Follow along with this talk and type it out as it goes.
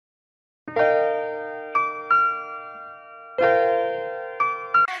Born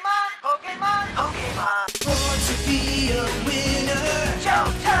to be a winner.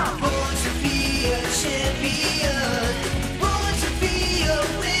 Born to be a champion. Born to be a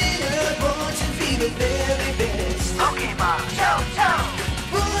winner. Born to be the very best. Pokemon.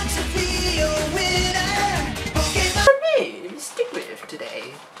 Born to be a winner. Pokemon. Hey, MisticLeaf. Today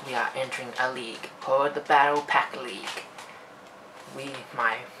we are entering a league called the Battle Pack League.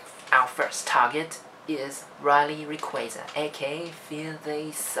 Our first target is Raliegh Rayquaz, aka Feel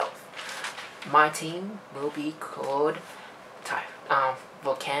They Self. My team will be called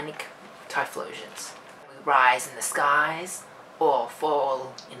Volcanic Typhlosions. We rise in the skies or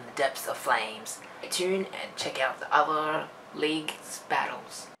fall in the depths of flames. Stay tuned and check out the other league's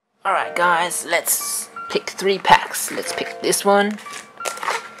battles. Alright guys, let's pick 3 packs. Let's pick this one.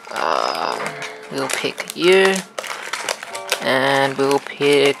 We'll pick you. And we'll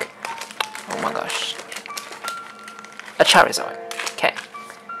pick, oh my gosh, a Charizard. Okay.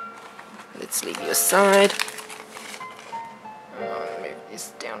 Let's leave you aside. Move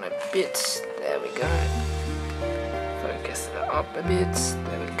this down a bit. There we go. Focus it up a bit.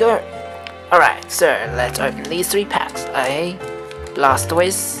 There we go. Alright, so let's open these 3 packs. A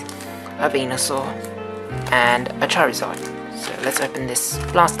Blastoise, a Venusaur, and a Charizard. So let's open this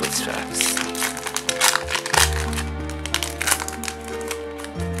Blastoise first.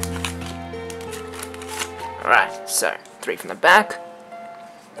 Alright, so 3 from the back,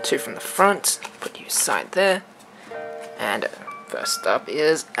 2 from the front, put you aside there, and first up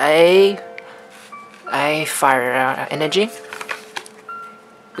is a Fire Energy.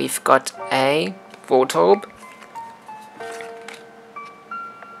 We've got a Voltorb.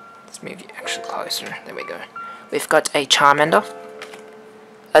 Let's move you actually closer, there we go. We've got a Charmander,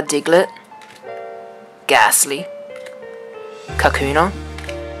 a Diglett, Ghastly, Kakuna,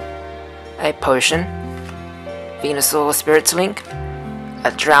 a Potion, Venusaur Spirit Link,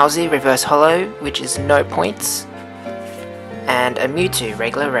 a Drowsy Reverse Holo, which is no points, and a Mewtwo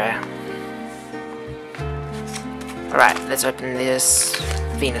Regular Rare. Alright, let's open this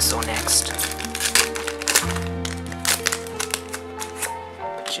Venusaur next.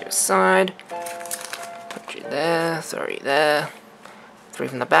 Put you aside, put you there, throw you there, 3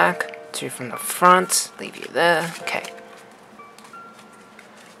 from the back, 2 from the front, leave you there, okay.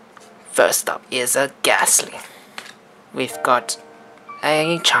 First up is a Ghastly. We've got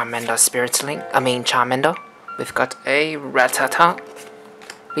a Charmander Charmander. We've got a Rattata.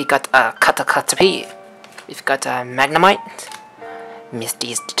 We got a Caterpie. We've got a Magnemite.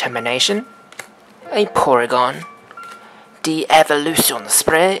 Misty's Determination. A Porygon. The Evolution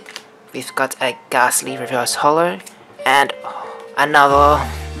Spray. We've got a Ghastly Reverse Holo. And another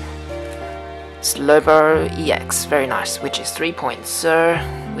Slowbro EX. Very nice, which is 3 points. So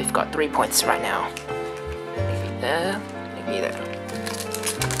we've got 3 points right now. There, maybe there.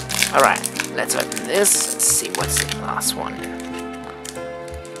 Alright, let's open this. Let's see what's in the last one.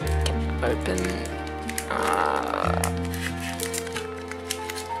 Can open.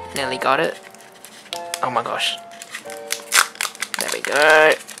 Nearly got it. Oh my gosh. There we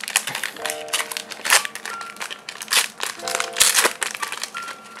go.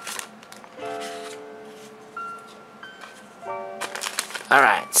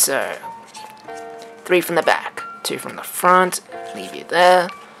 Alright, so 3 from the back, 2 from the front, leave you there.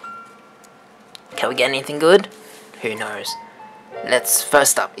 Can we get anything good? Who knows.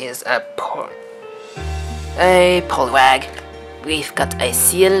 First up is a Poliwag. We've got a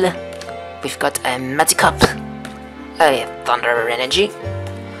Seal. We've got a Magikarp. A Thunder Energy.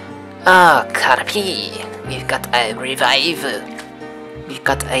 A Caterpie. We've got a Revive. We've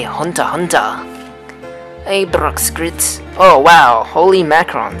got a Hunter. A Broxgrit. Oh wow, holy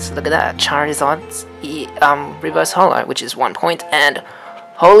macrons. Look at that. Charizard's Reverse Holo, which is 1 point, and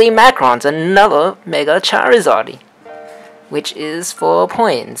holy macrons, another Mega Charizard, which is 4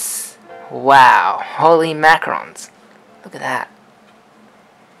 points. Wow, holy macrons. Look at that.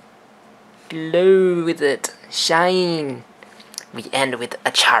 Glow with it. Shine. We end with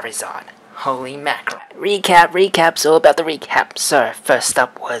a Charizard. Holy mackerel. Recap, so about the recap. So, first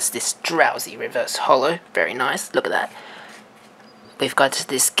up was this Drowsy Reverse Holo. Very nice, look at that. We've got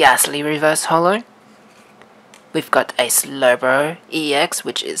this Ghastly Reverse Holo. We've got a Slowbro EX,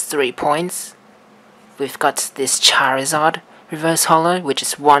 which is 3 points. We've got this Charizard Reverse Holo, which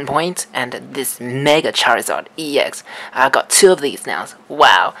is 1 point. And this Mega Charizard EX. I got 2 of these now.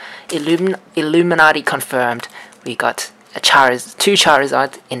 Wow. Illuminati confirmed. We got a 2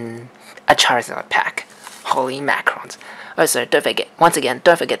 Charizards in a Charizard pack. Holy macrons. Also, don't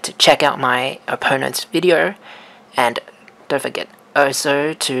forget to check out my opponent's video, and don't forget,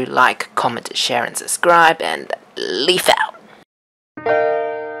 Also to like, comment, share and subscribe, and leaf out.